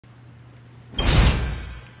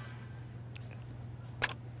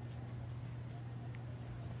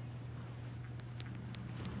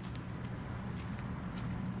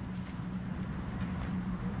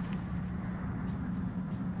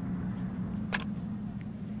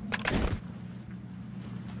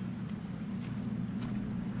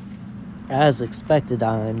As expected,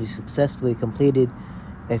 Ion, you successfully completed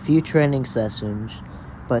a few training sessions,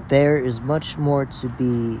 but there is much more to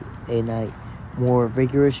be a knight. More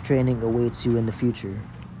vigorous training awaits you in the future.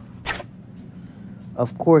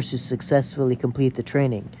 Of course, you successfully complete the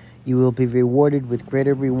training. You will be rewarded with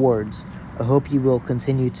greater rewards. I hope you will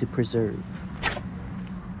continue to preserve.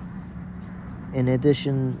 In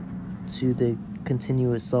addition to the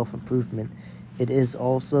continuous self-improvement, it is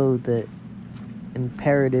also the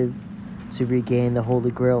imperative to regain the Holy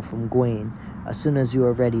Grail from Gwaine. As soon as you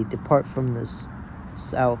are ready, depart from the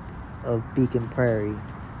south of Beacon Prairie.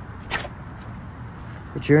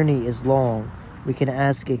 The journey is long. We can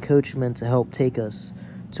ask a coachman to help take us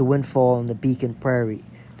to Windfall in the Beacon Prairie,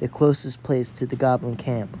 the closest place to the Goblin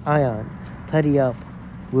camp. Ion, tidy up.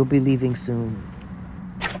 We'll be leaving soon.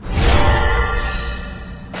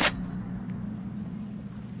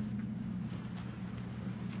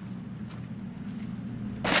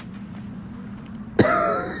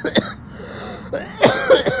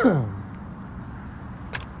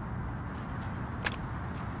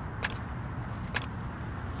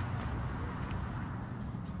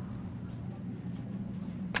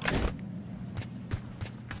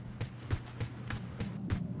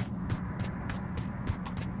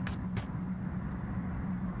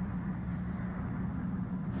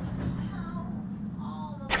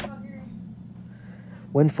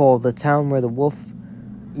 Windfall, the town where the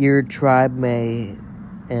wolf-eared tribe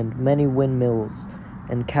and many windmills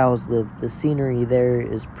and cows live. The scenery there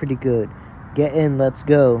is pretty good. Get in, let's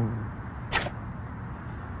go.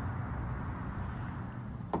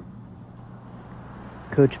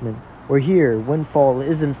 Coachman, we're here. Windfall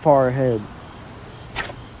isn't far ahead.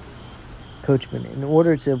 Coachman, in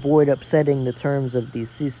order to avoid upsetting the terms of the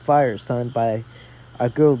ceasefire signed by our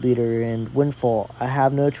guild leader and Windfall, I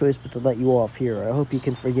have no choice but to let you off here. I hope you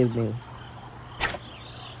can forgive me.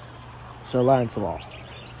 Sir Lancelot,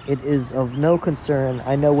 it is of no concern.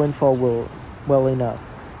 I know Windfall well enough.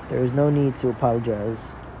 There is no need to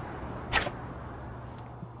apologize.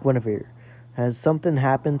 Guinevere, has something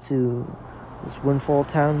happened to this Windfall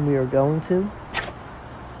town we are going to?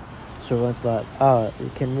 Sir Lancelot,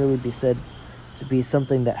 it can really be said to be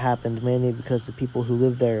something that happened mainly because the people who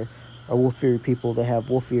live there are wolf-eared people. They have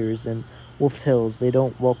wolf ears and wolf tails. They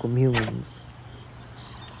don't welcome humans.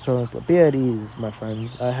 Sir Lancelot, be at ease, my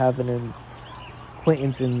friends. I have an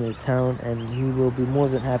acquaintance in the town, and he will be more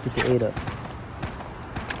than happy to aid us.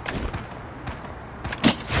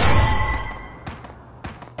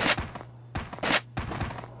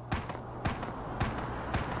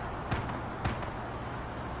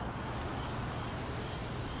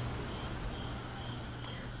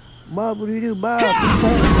 Bob, what do you do, Bob?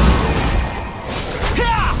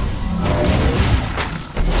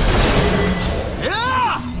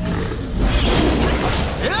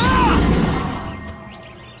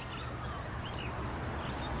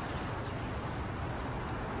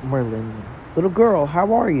 Merlin, little girl,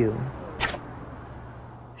 how are you?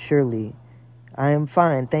 Shirley, I am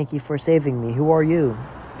fine. Thank you for saving me. Who are you?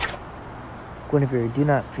 Guinevere, do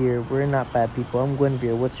not fear. We're not bad people. I'm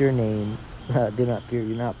Guinevere. What's your name? Do not fear.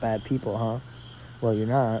 You're not bad people, huh? Well, you're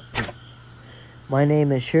not. My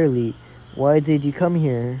name is Shirley. Why did you come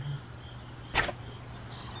here?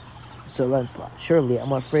 Sir Lancelot, Shirley,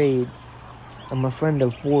 I'm afraid I'm a friend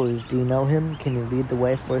of Boar's. Do you know him? Can you lead the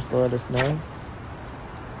way for us to let us know?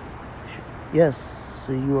 Yes,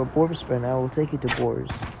 so you are Boar's friend. I will take you to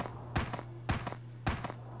Boar's.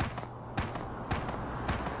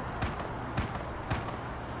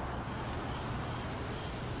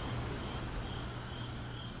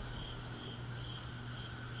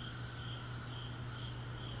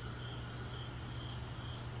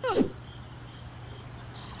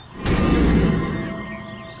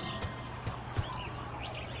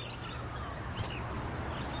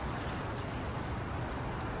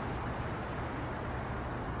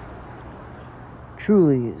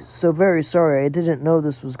 Truly, so very sorry. I didn't know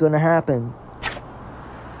this was going to happen.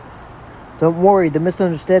 Don't worry, the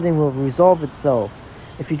misunderstanding will resolve itself.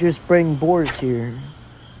 If you just bring Boris here.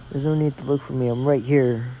 There's no need to look for me. I'm right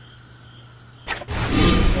here.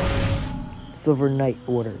 Silver Knight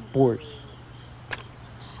Order. Boris.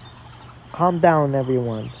 Calm down,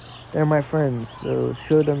 everyone. They're my friends, so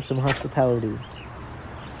show them some hospitality.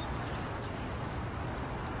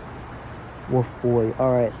 Wolf boy.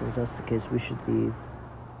 Alright, since that's the case, we should leave.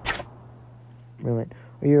 Merlin,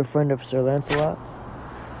 are you a friend of Sir Lancelot's?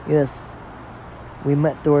 Yes. We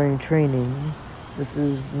met during training. This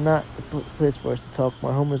is not the place for us to talk.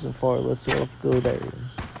 My home isn't far. Let's all go there.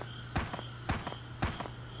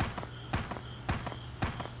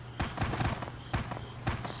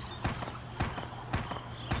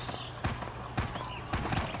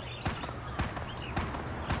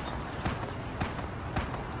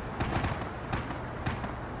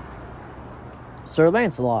 Sir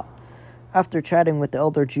Lancelot. After chatting with the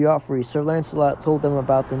elder Geoffrey, Sir Lancelot told them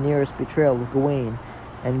about the nearest betrayal of Gawain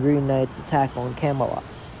and Green Knight's attack on Camelot.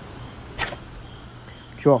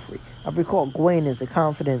 Geoffrey. I recall Gawain is a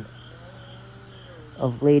confidant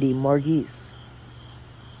of Lady Margise.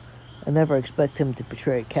 I never expect him to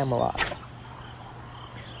betray Camelot.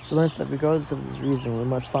 Sir Lancelot, regardless of his reason, we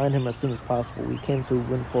must find him as soon as possible. We came to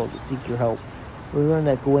Windfall to seek your help. We learned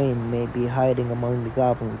that Gawain may be hiding among the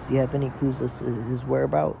goblins. Do you have any clues as to his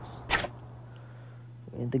whereabouts?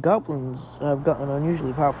 The goblins have gotten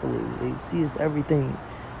unusually powerful. They seized everything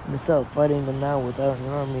in the south. Fighting them now without an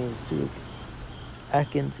army is to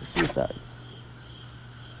akin to suicide.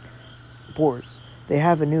 Boars. They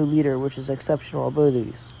have a new leader which has exceptional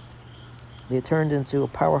abilities. They turned into a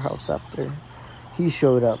powerhouse after he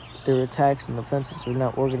showed up. Their attacks and offenses are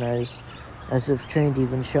now organized as if trained,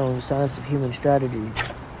 even showing signs of human strategy.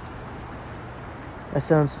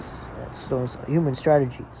 Human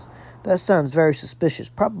strategies. That sounds very suspicious,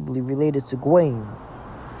 probably related to Gawain.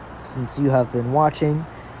 Since you have been watching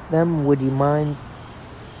them, would you mind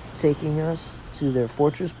taking us to their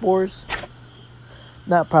fortress, boars?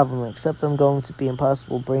 Not a problem, except I'm going to be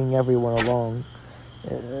impossible bringing everyone along.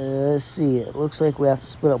 Let's see, it looks like we have to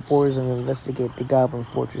split up boars and investigate the goblin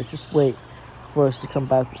fortress. Just wait for us to come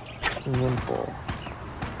back in Windfall.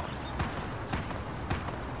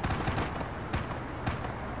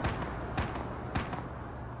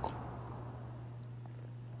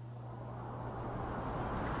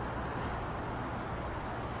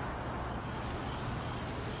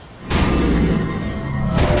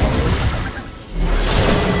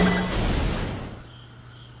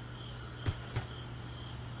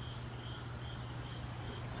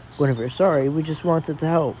 Guinevere, sorry, we just wanted to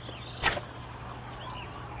help.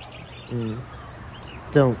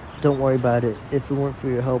 Don't worry about it. If it weren't for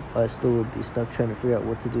your help, I still would be stuck trying to figure out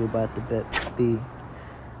what to do about the bee.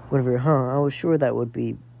 Guinevere, I was sure that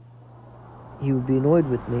he would be annoyed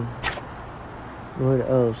with me. Annoyed?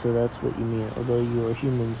 Oh, so that's what you mean. Although you are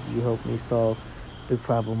humans, you help me solve the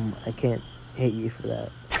problem. I can't hate you for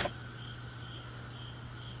that.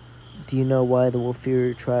 Do you know why the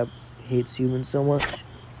Wolfear tribe hates humans so much?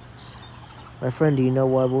 My friend, do you know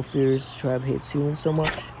why Wolfear's tribe hates humans so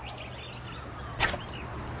much?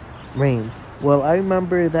 Rain. Well, I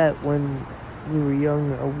remember that when we were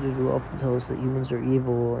young, elders would often tell us that humans are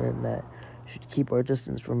evil and that we should keep our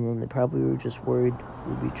distance from them. They probably were just worried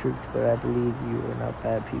we'd be tricked, but I believe you are not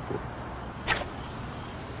bad people.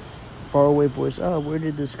 Faraway voice. Oh, where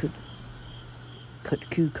did this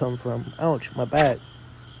Kutku come from? Ouch, my back.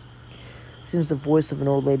 Seems the voice of an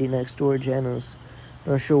old lady next door, Janice.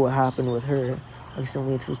 Not sure what happened with her. I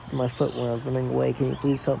accidentally twisted my foot when I was running away. Can you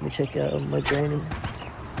please help me check out my granny?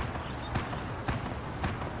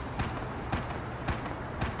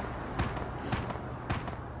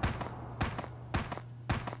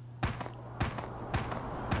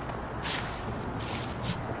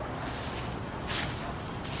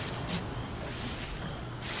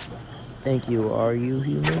 Thank you. Are you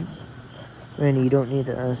human? Granny, you don't need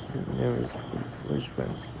to ask the nervous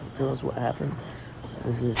friends. Tell us what happened.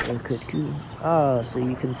 Is it a Kutku? Ah, so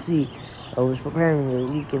you can see. I was preparing a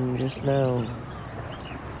leak in the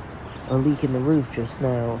roof just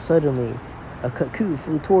now. Suddenly, a Kutku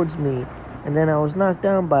flew towards me, and then I was knocked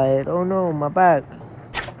down by it. Oh no, my back.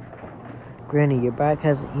 Granny, your back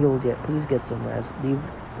hasn't healed yet. Please get some rest. Leave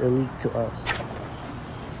the leak to us.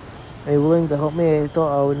 Are you willing to help me? I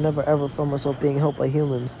thought I would never ever find myself being helped by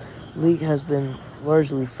humans. The leak has been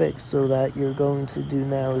largely fixed, so that you're going to do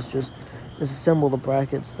now is just disassemble the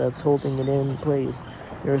brackets that's holding it in place.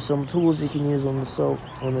 There are some tools you can use on the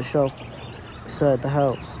shelf beside the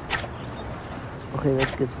house. Okay,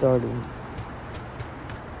 let's get started.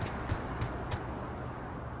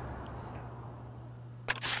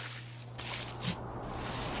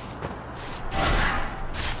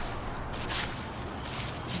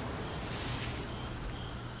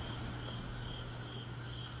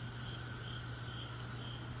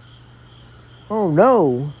 Oh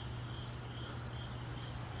no!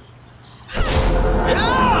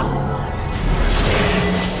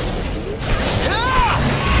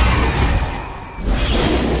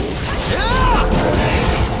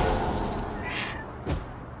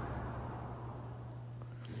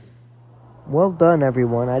 Well done,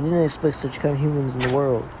 everyone. I didn't expect such kind humans in the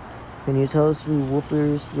world. Can you tell us who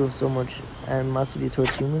Wolfears feel so much animosity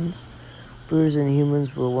towards humans? Wolfears and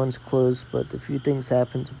humans were once close, but a few things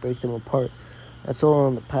happened to break them apart. That's all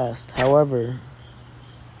in the past. However,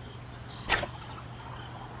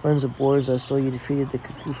 friends of boars, I saw you defeated the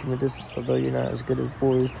Kutku from a distance. Although you're not as good as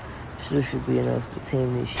boars, you still should be enough to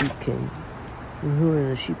tame the sheep king. Who is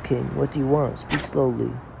the Sheep King? What do you want? Speak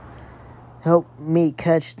slowly. Help me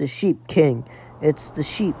catch the Sheep King. It's the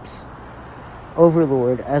sheep's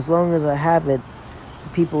overlord. As long as I have it, the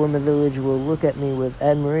people in the village will look at me with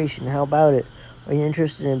admiration. How about it? Are you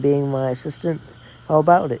interested in being my assistant? How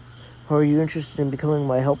about it? Or are you interested in becoming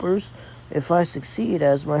my helpers? If I succeed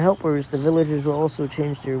as my helpers, the villagers will also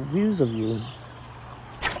change their views of you.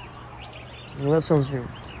 Well, that sounds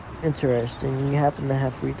interesting. You happen to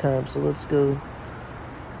have free time, so let's go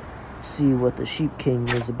see what the Sheep King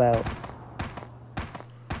is about.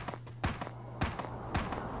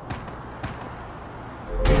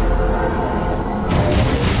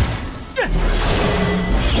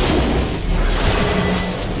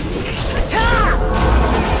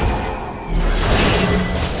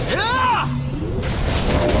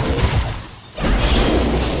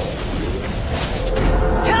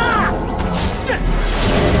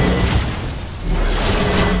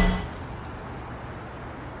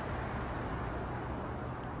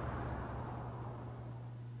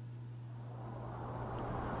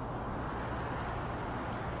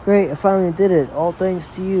 Great, I finally did it. All thanks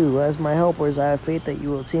to you. As my helpers, I have faith that you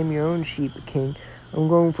will tame your own Sheep King. I'm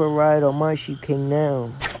going for a ride on my Sheep King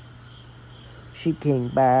now. Sheep King,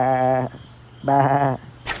 bah, bah.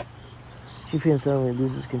 Sheep King suddenly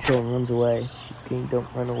loses control and runs away. Sheep King, don't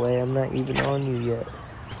run away. I'm not even on you yet.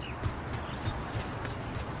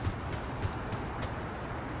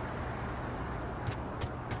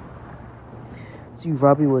 See,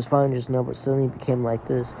 Robbie was fine just now, but suddenly became like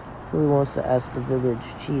this. Really wants to ask the village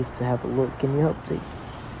chief to have a look. Can you help take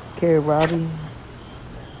care of Robbie?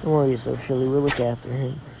 Don't worry yourself, Shirley. We'll look after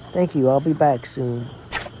him. Thank you. I'll be back soon.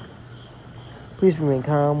 Please remain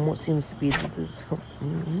calm. What seems to be the discomfort?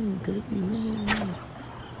 Could it be?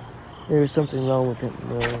 There is something wrong with him.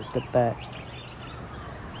 No, step back.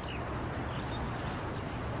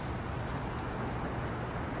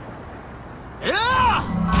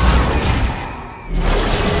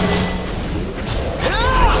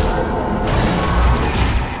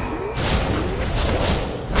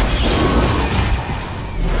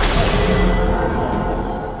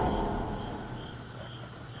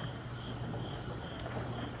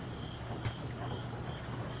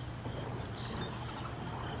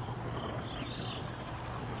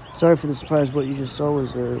 Sorry for the surprise. What you just saw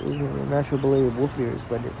was a natural belay of wolf ears,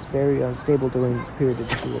 but it's very unstable during this period of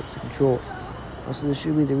difficult to control. Also, this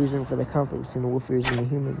should be the reason for the conflict between the wolf ears and the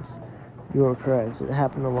humans. You are correct. It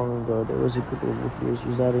happened long ago. There was a group of wolf ears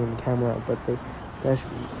residing in Camelot, but they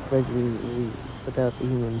dashed regularly without the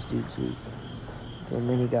humans due to when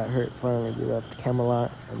many got hurt. Finally, we left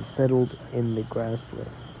Camelot and settled in the grassland.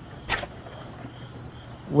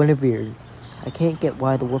 Guinevere. I can't get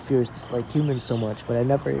why the wolf ears dislike humans so much, but I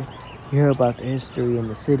never hear about the history in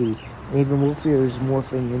the city, and even wolf ears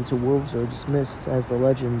morphing into wolves are dismissed as the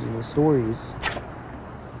legends and the stories.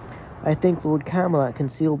 I think Lord Camelot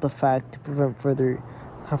concealed the fact to prevent further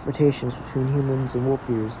confrontations between humans and wolf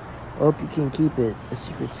ears. I hope you can keep it a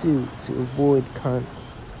secret too, to avoid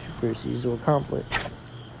controversies or conflicts.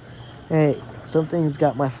 Hey, something's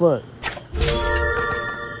got my foot.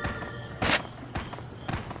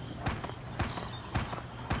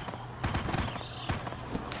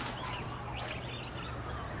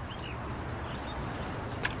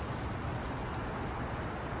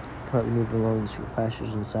 Partly moving along the short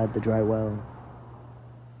pastures inside the dry well.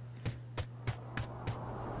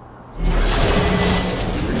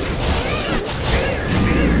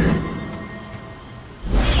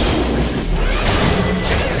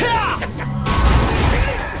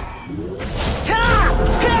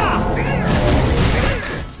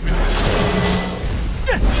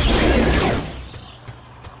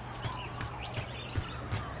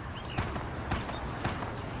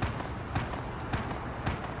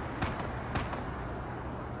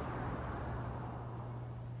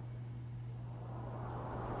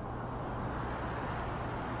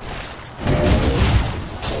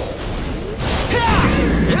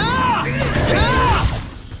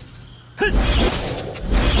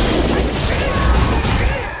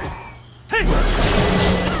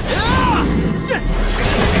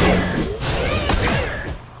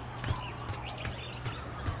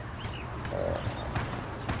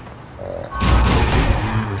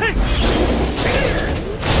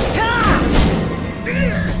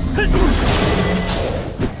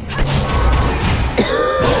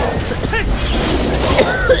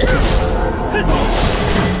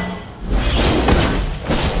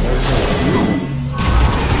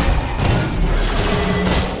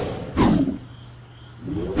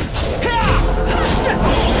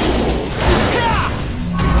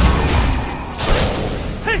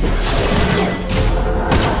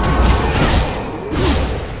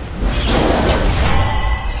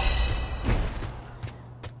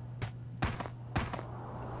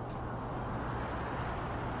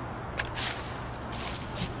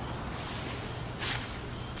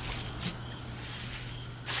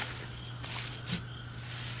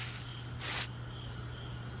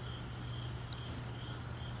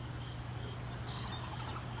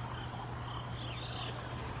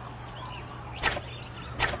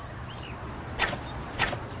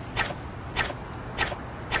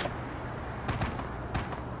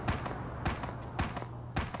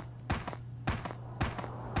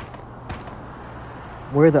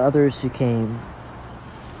 Where are the others who came?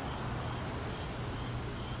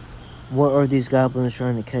 What are these goblins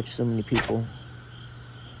trying to catch so many people?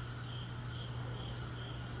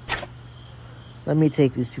 Let me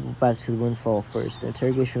take these people back to the Windfall first. The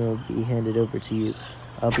interrogation will be handed over to you.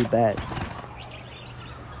 I'll be back.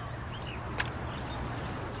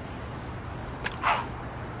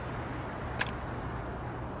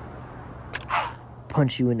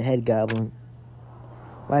 Punch you in the head, goblin.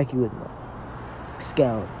 Whack you with my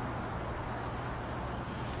scalp.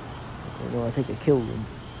 I think I killed him.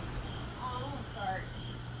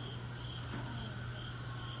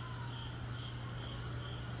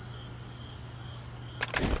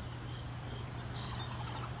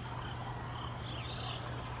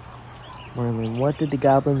 Merlin, what did the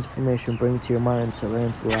goblin's information bring to your mind, Sir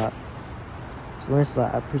Lancelot? Sir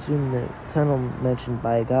Lancelot, I presume the tunnel mentioned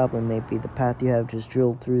by a goblin may be the path you have just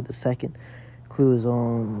drilled through. The second clue is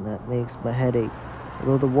on that makes my head ache.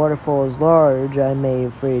 Although the waterfall is large, I may be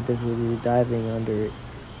afraid that diving under it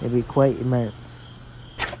may be quite immense.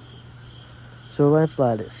 Sir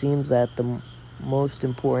Lancelot, it seems that the most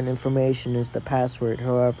important information is the password.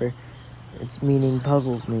 However, its meaning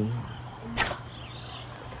puzzles me.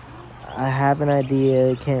 I have an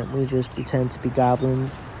idea. Can't we just pretend to be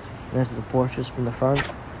goblins and enter the fortress from the front?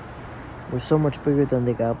 We're so much bigger than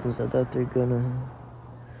the goblins. I thought they're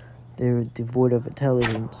devoid of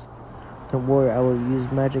intelligence. Don't worry, I will use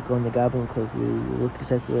magic on the goblin cloak. We will look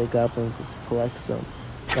exactly like goblins. Let's collect some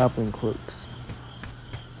goblin cloaks.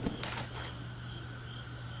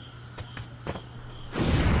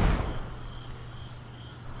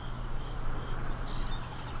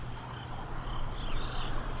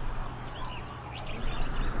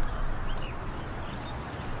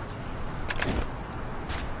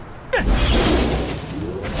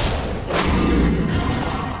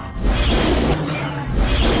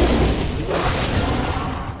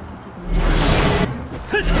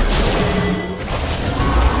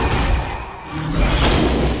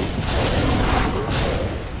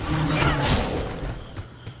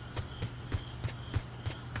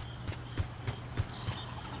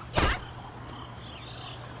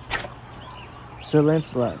 Sir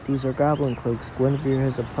Lancelot, these are goblin cloaks. Guinevere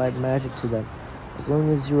has applied magic to them. As long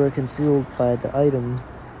as you are concealed by the items,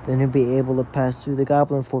 then you'll be able to pass through the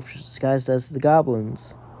goblin fortress disguised as the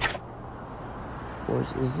goblins. Or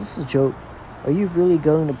is this a joke? Are you really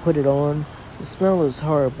going to put it on? The smell is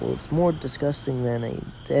horrible. It's more disgusting than a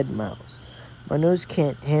dead mouse. My nose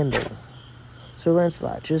can't handle. Sir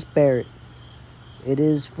Lancelot, just bear it. It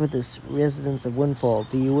is for the residents of Windfall.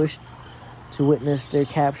 Do you wish to witness their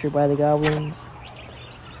capture by the goblins?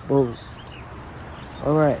 Bose.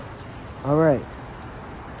 Alright.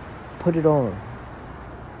 Put it on.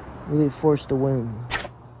 Really forced to win.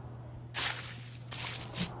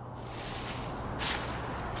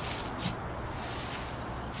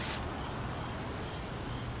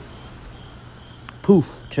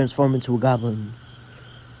 Poof! Transform into a goblin.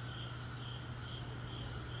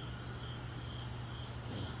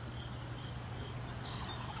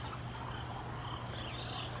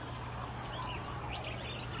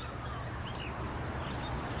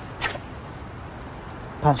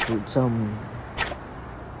 Password, tell me.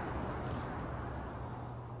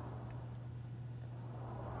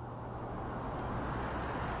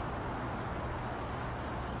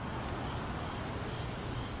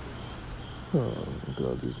 Look at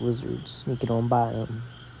all these lizards sneaking on by them.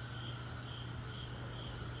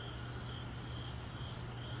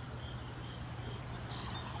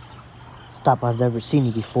 Stop, I've never seen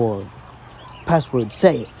you before. Password,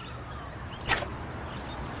 say it.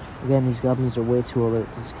 Again, these goblins are way too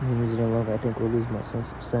alert. This continues any longer. I think we'll lose my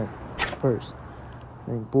sense of scent. First,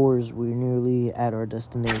 boars, we're nearly at our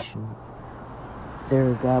destination.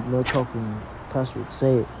 There, Gob, no talking. Password,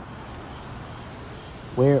 say it.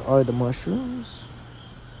 Where are the mushrooms?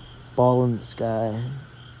 Ball in the sky.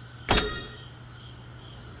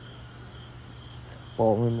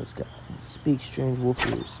 Ball in the sky. Speak, strange wolf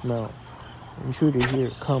ears, smell. Intruder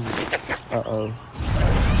here, come. Uh-oh.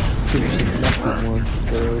 Should've seen the mushroom one.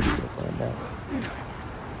 They're already gonna find out.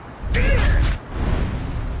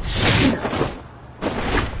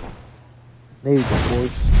 There you go,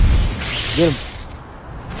 boys. Get him.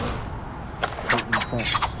 Lightning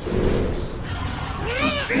fast.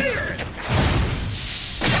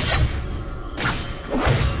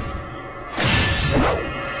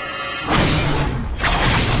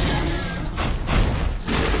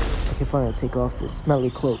 Okay, fine. I'll take off this smelly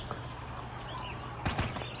cloak.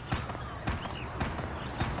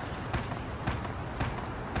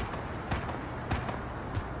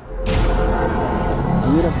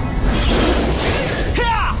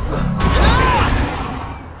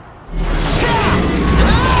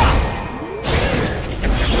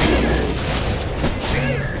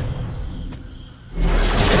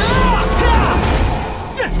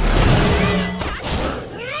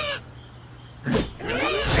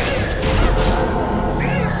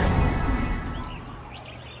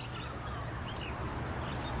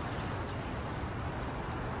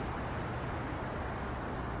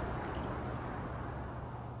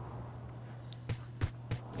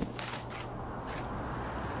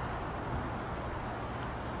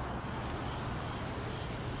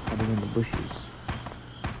 bushes.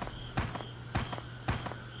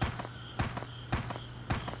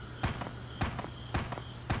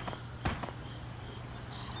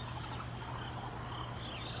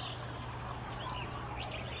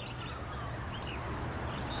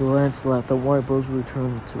 So Lancelot, the white bows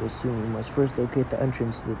returned to assume we must first locate the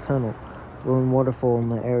entrance to the tunnel, the lone waterfall in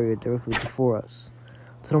the area directly before us.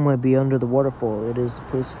 The tunnel might be under the waterfall. It is the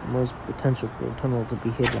place with the most potential for a tunnel to be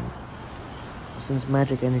hidden. Since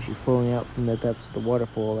magic energy flowing out from the depths of the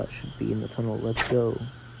waterfall, that should be in the tunnel. Let's go.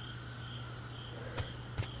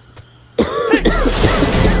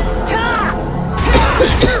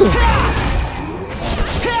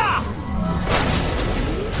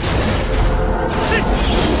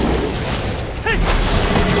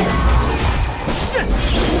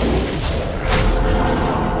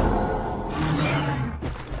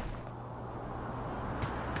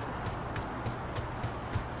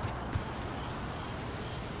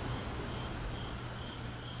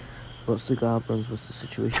 What's the goblins? What's the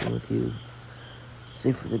situation with you?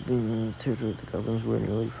 Safely being in the territory of the goblins, we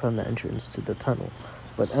nearly found the entrance to the tunnel,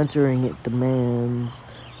 but entering it demands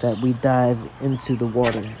that we dive into the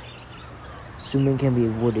water. Swimming can be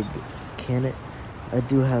avoided, can it? I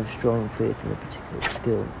do have strong faith in a particular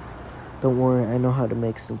skill. Don't worry, I know how to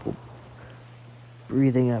make simple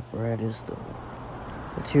breathing apparatus, though.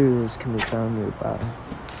 Materials can be found nearby.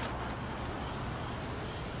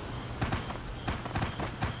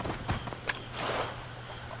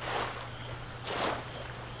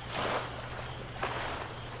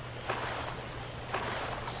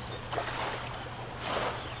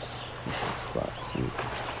 Fishing spot too.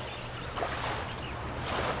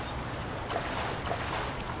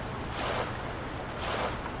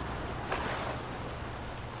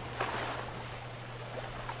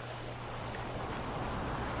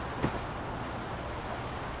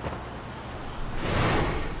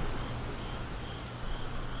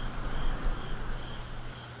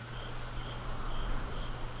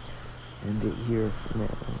 End it here for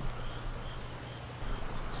now.